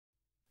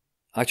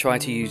I try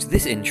to use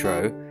this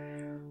intro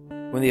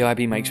when the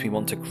IB makes me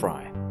want to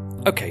cry.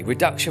 Okay,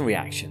 reduction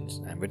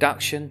reactions. And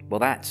reduction, well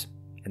that's,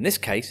 in this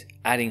case,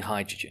 adding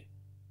hydrogen.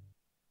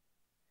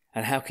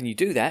 And how can you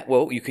do that?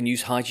 Well, you can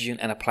use hydrogen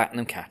and a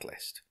platinum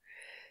catalyst.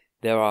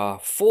 There are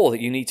 4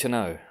 that you need to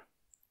know.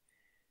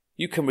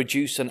 You can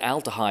reduce an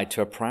aldehyde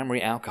to a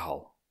primary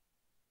alcohol.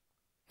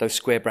 Those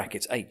square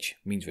brackets H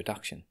means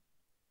reduction.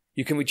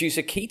 You can reduce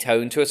a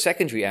ketone to a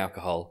secondary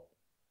alcohol.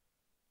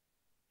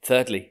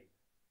 Thirdly,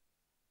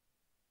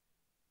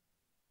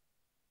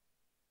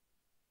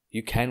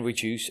 you can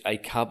reduce a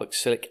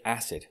carboxylic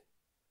acid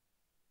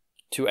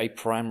to a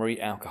primary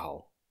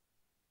alcohol.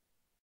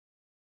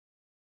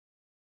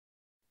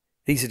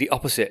 These are the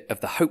opposite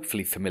of the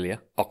hopefully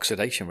familiar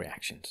oxidation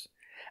reactions.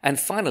 And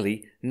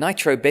finally,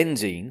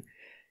 nitrobenzene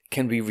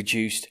can be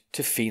reduced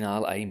to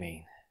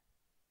phenylamine.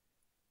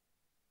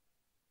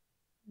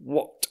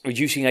 What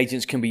reducing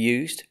agents can be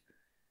used?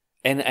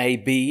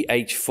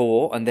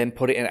 NaBH4 and then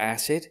put it in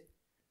acid?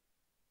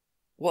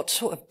 What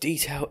sort of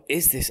detail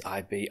is this,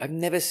 IB? I've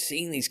never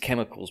seen these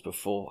chemicals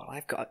before.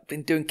 I've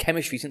been doing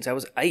chemistry since I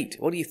was 8.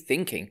 What are you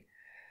thinking?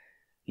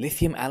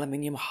 Lithium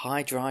aluminium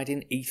hydride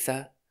in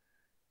ether?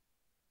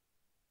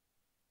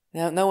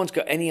 Now, no one's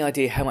got any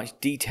idea how much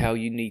detail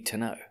you need to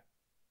know.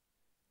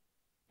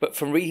 But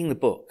from reading the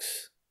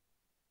books,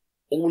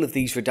 all of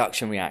these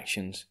reduction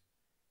reactions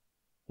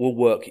will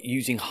work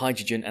using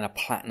hydrogen and a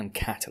platinum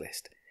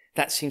catalyst.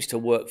 That seems to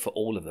work for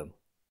all of them.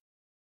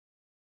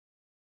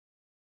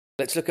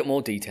 Let's look at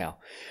more detail.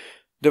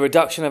 The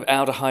reduction of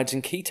aldehydes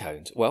and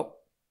ketones. Well,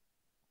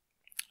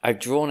 I've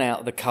drawn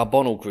out the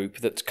carbonyl group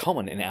that's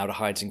common in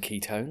aldehydes and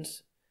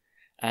ketones,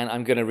 and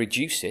I'm going to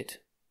reduce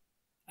it,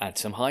 add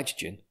some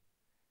hydrogen,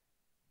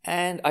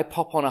 and I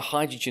pop on a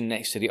hydrogen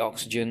next to the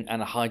oxygen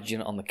and a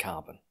hydrogen on the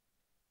carbon.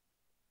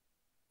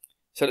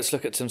 So let's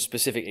look at some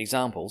specific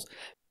examples,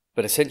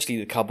 but essentially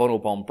the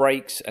carbonyl bond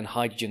breaks and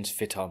hydrogens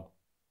fit on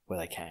where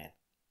they can.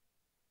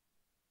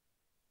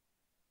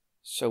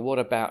 So what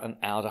about an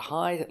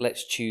aldehyde?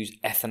 Let's choose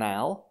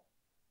ethanol.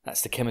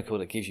 That's the chemical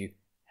that gives you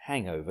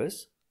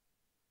hangovers.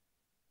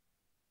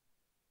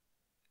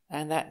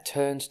 And that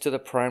turns to the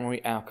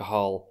primary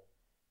alcohol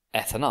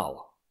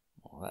ethanol.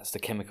 Well, that's the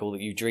chemical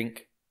that you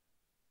drink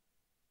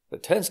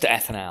that turns to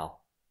ethanol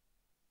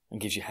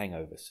and gives you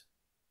hangovers.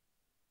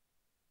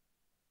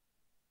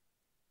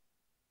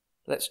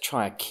 Let's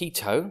try a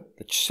ketone,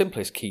 the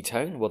simplest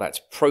ketone. Well,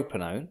 that's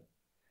propanone.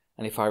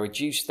 And if I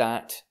reduce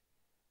that,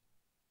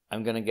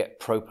 I'm going to get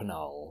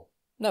propanol.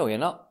 No, you're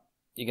not.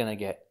 You're going to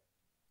get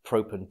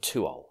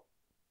propan-2-ol.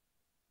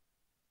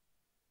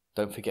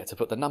 Don't forget to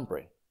put the number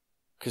in,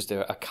 because there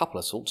are a couple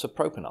of sorts of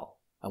propanol,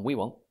 and we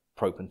want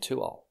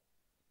propan-2-ol.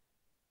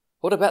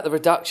 What about the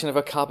reduction of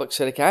a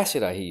carboxylic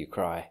acid, I hear you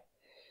cry?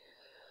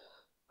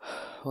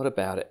 What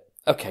about it?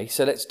 Okay,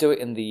 so let's do it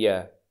in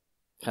the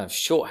kind of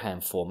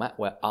shorthand format,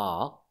 where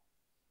R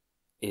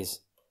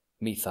is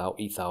methyl,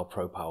 ethyl,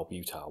 propyl,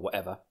 butyl,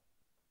 whatever.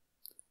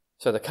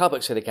 So the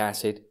carboxylic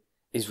acid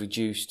is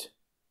reduced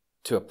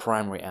to a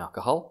primary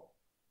alcohol.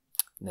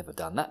 Never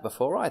done that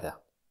before either.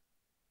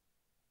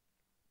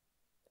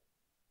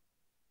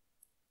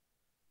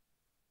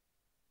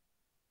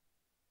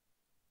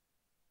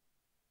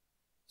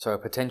 So a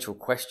potential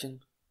question,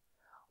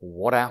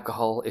 what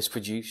alcohol is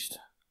produced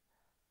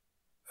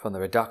from the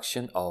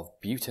reduction of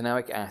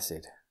butanoic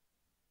acid?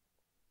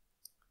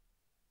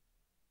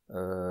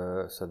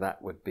 So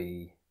that would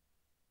be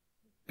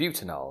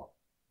butanol.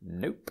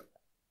 Nope.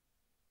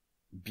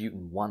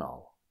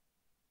 Butan-1-ol.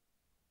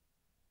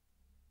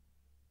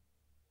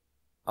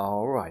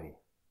 Alrighty.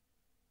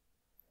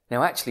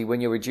 Now actually, when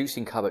you're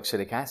reducing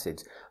carboxylic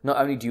acids, not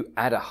only do you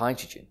add a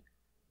hydrogen,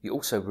 you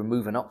also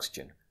remove an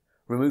oxygen.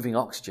 Removing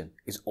oxygen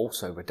is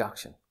also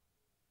reduction.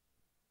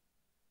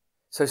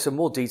 So some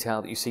more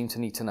detail that you seem to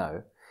need to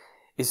know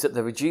is that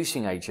the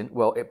reducing agent,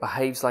 well, it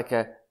behaves like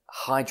a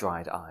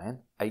hydride ion,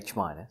 H-,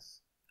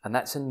 and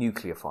that's a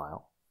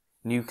nucleophile.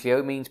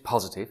 Nucleo means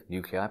positive,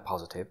 nuclei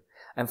positive,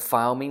 and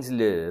phile means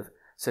love,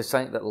 so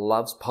something that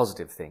loves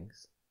positive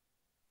things.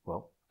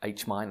 Well,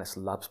 H-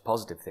 loves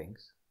positive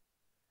things.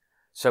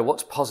 So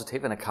what's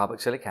positive in a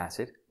carboxylic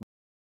acid?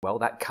 Well,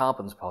 that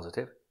carbon's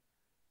positive,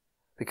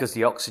 because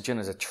the oxygen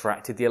has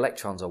attracted the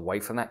electrons away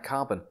from that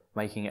carbon,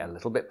 making it a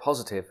little bit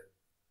positive.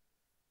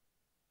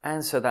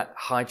 And so that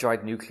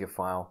hydride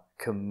nucleophile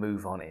can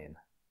move on in.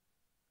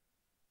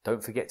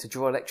 Don't forget to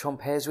draw electron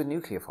pairs with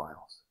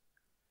nucleophiles.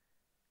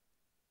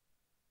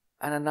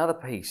 And another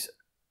piece,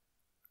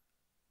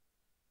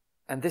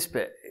 and this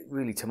bit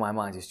really to my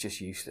mind is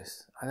just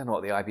useless. I don't know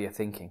what the IB are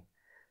thinking.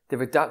 The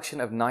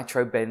reduction of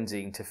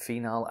nitrobenzene to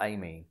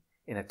phenylamine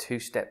in a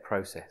 2-step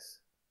process.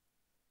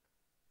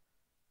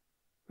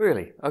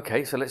 Really?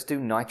 Okay, so let's do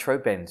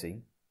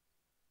nitrobenzene.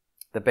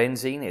 The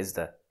benzene is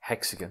the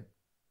hexagon,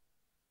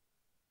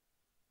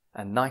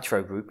 and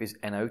nitro group is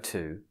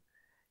NO2.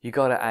 You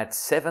got to add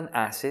 7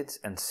 acids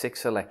and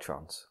 6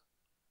 electrons.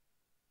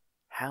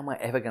 How am I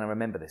ever going to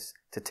remember this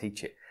to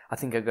teach it? I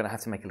think I'm going to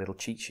have to make a little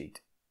cheat sheet.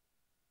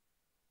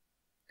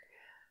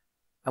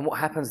 And what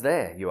happens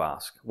there, you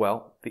ask?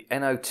 Well, the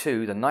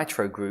NO2, the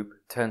nitro group,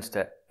 turns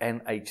to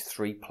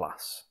NH3+,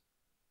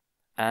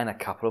 and a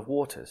couple of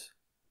waters.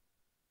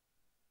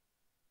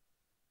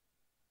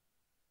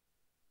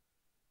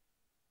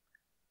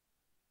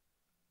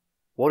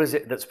 What is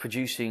it that's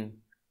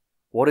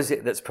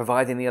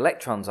providing the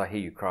electrons, I hear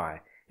you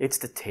cry? It's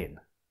the tin.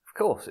 Of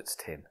course it's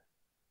tin.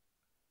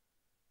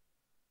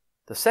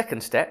 The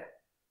second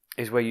step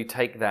is where you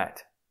take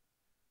that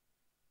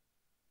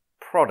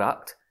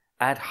product,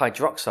 add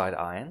hydroxide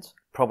ions,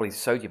 probably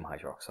sodium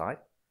hydroxide.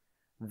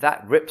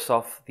 That rips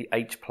off the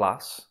H+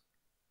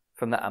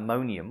 from that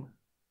ammonium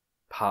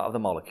part of the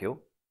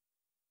molecule.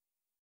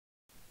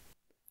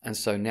 And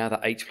so now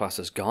that H+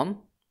 has gone,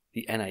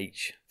 the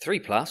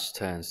NH3+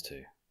 turns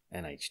to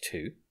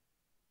NH2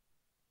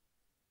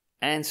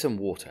 and some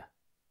water.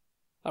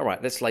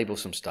 Alright, let's label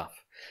some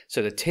stuff.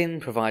 So the tin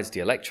provides the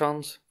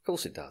electrons. Of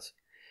course it does.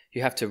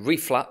 You have to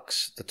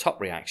reflux the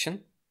top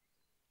reaction.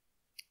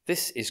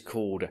 This is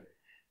called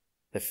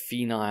the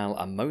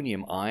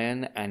phenylammonium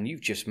ion, and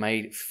you've just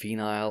made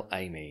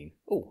phenylamine.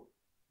 Oh,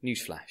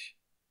 newsflash.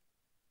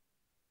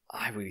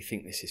 I really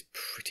think this is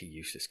pretty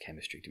useless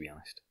chemistry, to be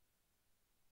honest.